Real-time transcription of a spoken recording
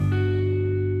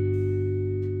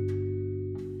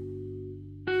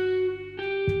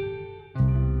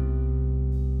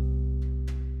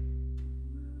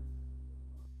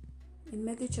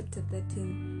Matthew chapter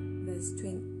 13, verse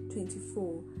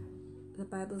 24, the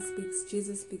Bible speaks,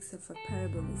 Jesus speaks of a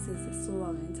parable. He says the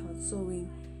sower went out sowing.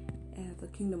 The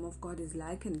kingdom of God is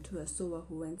likened to a sower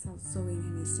who went out sowing,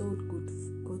 and he sowed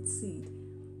good seed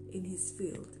in his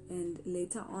field. And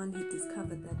later on, he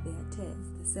discovered that there are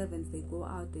tares. The servants, they go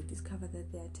out, they discover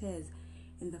that there are tares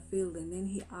in the field, and then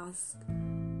he asked,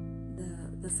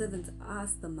 the servants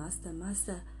asked the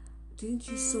master, didn't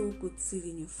you sow good seed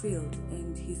in your field?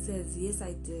 And he says, yes,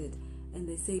 I did. And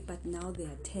they say, but now there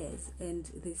are tares. And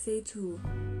they say to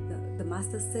the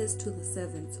master says to the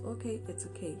servants, okay, it's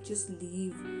okay, just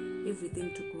leave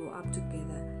everything to grow up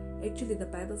together. Actually, the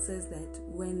Bible says that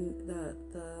when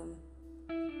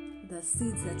the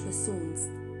seeds that were sown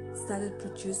started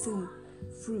producing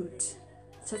fruit,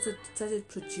 started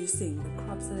producing, the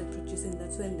crop started producing,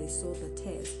 that's when they saw the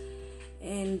tares.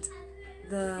 And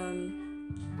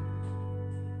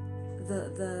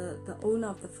the owner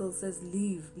of the field says,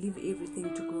 leave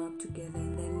everything to grow up together,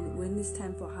 and then when it's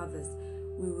time for harvest,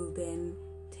 we will then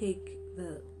take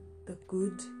the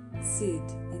good seed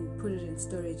and put it in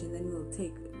storage, and then we'll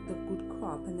take the good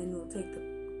crop, and then we'll take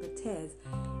the tares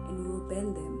and we will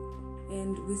bend them.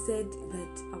 And we said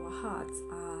that our hearts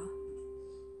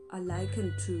are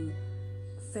likened to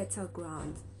fertile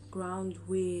ground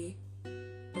where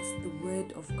the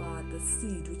word of God, the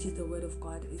seed which is the word of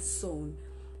God, is sown.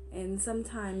 And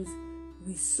sometimes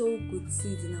we sow good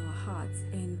seeds in our hearts,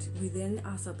 and we then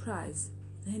are surprised.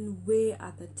 Then where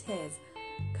are the tares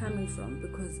coming from?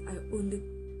 Because I only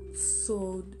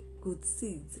sowed good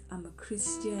seeds. I'm a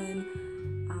Christian.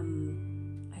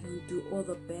 I don't do all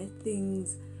the bad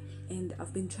things, and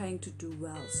I've been trying to do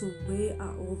well. So where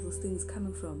are all those things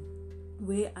coming from?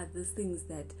 Where are those things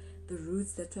that the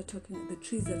roots that we're talking, the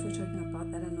trees that we're talking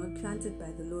about that are not planted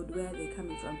by the Lord, where are they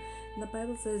coming from? And the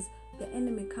Bible says the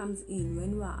enemy comes in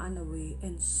when we are unaware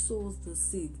and sows the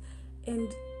seed.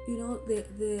 And you know,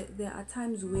 there are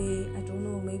times where, I don't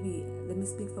know, maybe let me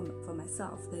speak for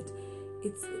myself, that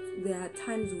there are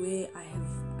times where I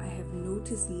have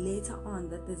noticed later on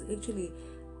that there's actually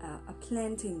a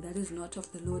planting that is not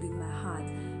of the Lord in my heart.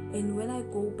 And when I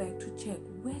go back to check,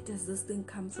 where does this thing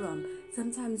come from?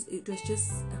 Sometimes it was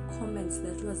just a comment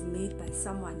that was made by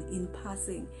someone in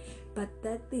passing, but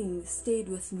that thing stayed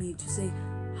with me to say,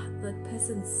 that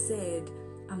person said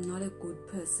I'm not a good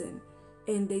person,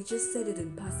 and they just said it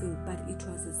in passing, but it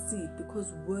was a seed,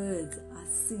 because words are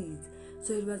seeds.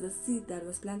 So it was a seed that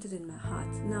was planted in my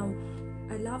heart. Now,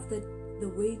 I love that the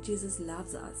way Jesus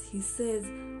loves us. He says,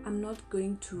 I'm not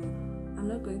going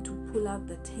to pull out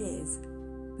the tares,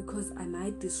 because I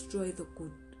might destroy the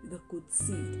good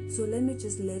seed. So let me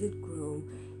just let it grow.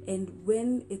 And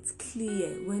when it's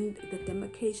clear, when the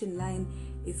demarcation line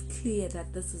is clear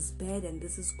that this is bad and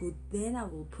this is good, then I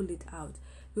will pull it out,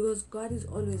 because God is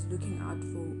always looking out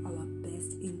for our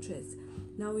best interests.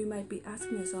 Now you might be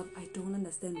asking yourself, I don't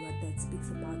understand what that speaks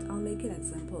about. I'll make an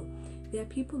example. There are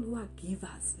people who are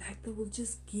givers, like they will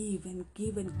just give and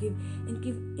give and give and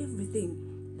give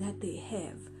everything that they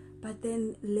have. But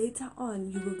then later on,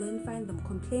 you will then find them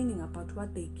complaining about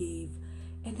what they gave.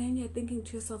 And then you're thinking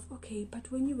to yourself, okay,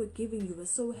 but when you were giving, you were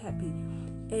so happy.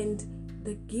 And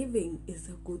the giving is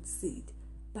a good seed.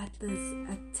 But there's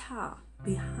a tar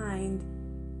behind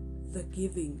the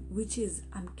giving, which is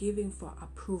I'm giving for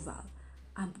approval.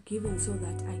 I'm giving so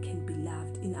that I can be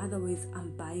loved. In other words,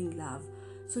 I'm buying love.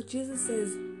 So Jesus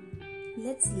says,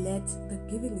 let's let the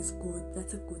giving is good.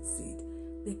 That's a good seed.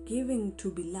 The giving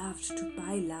to be loved, to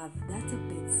buy love, that's a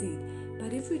bad seed.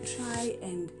 But if we try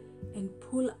and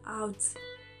pull out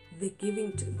the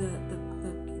giving to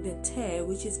the tear,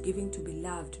 which is giving to be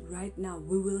loved, right now,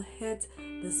 we will hurt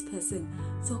this person.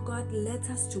 So God lets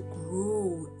us to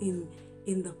grow in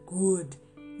the good.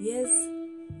 Yes,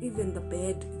 even the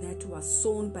bad that was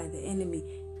sown by the enemy,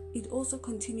 it also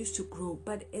continues to grow.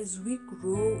 But as we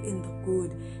grow in the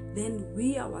good, then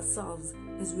we ourselves,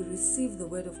 as we receive the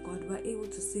word of God, we're able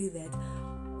to see that,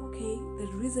 okay,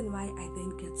 the reason why I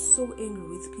then get so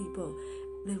angry with people,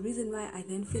 the reason why I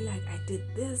then feel like I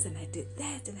did this and I did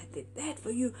that and I did that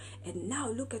for you, and now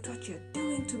look at what you're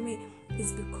doing to me,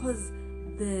 is because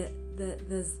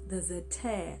there's a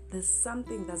tear, there's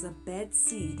a bad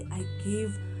seed. I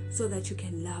give so that you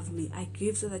can love me. I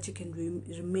give so that you can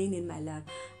remain in my love.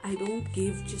 I don't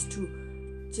give just to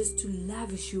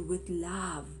lavish you with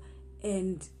love.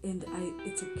 And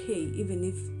it's okay, even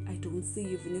if I don't see,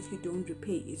 even if you don't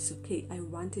repay, it's okay. I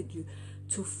wanted you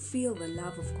to feel the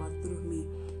love of God through me.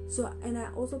 So, and I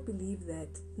also believe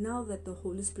that now that the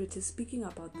Holy Spirit is speaking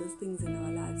about those things in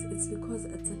our lives, it's because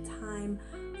it's a time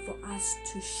for us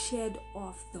to shed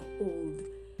off the old.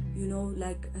 You know,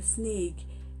 like a snake,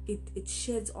 it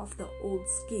sheds off the old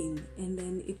skin, and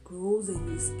then it grows a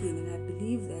new skin. And I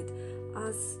believe that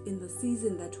us, in the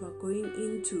season that we're going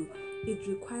into, it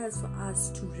requires for us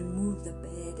to remove the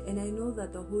bad. And I know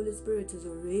that the Holy Spirit is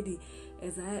already,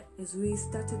 as we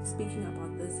started speaking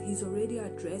about this, He's already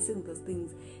addressing those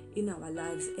things in our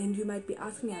lives. And you might be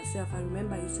asking yourself, I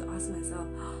remember I used to ask myself,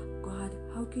 God,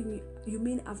 how can you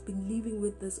mean I've been living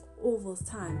with this all this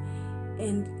time?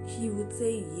 And He would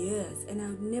say yes, and I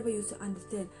would never used to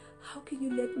understand, how can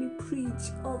you let me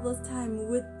preach all this time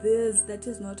with this that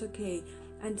is not okay?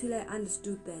 Until I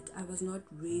understood that I was not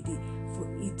ready for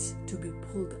it to be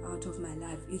pulled out of my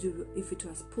life. If it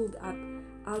was pulled up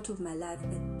out of my life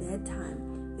at that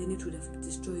time, then it would have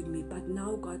destroyed me. But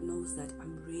now God knows that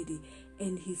I'm ready,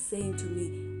 and He's saying to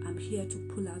me, I'm here to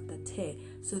pull out the tear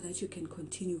so that you can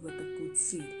continue with the good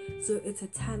seed. So it's a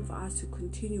time for us to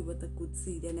continue with the good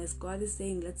seed. And as God is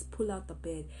saying, let's pull out the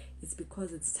bad, it's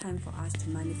because it's time for us to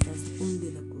manifest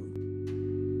only the good.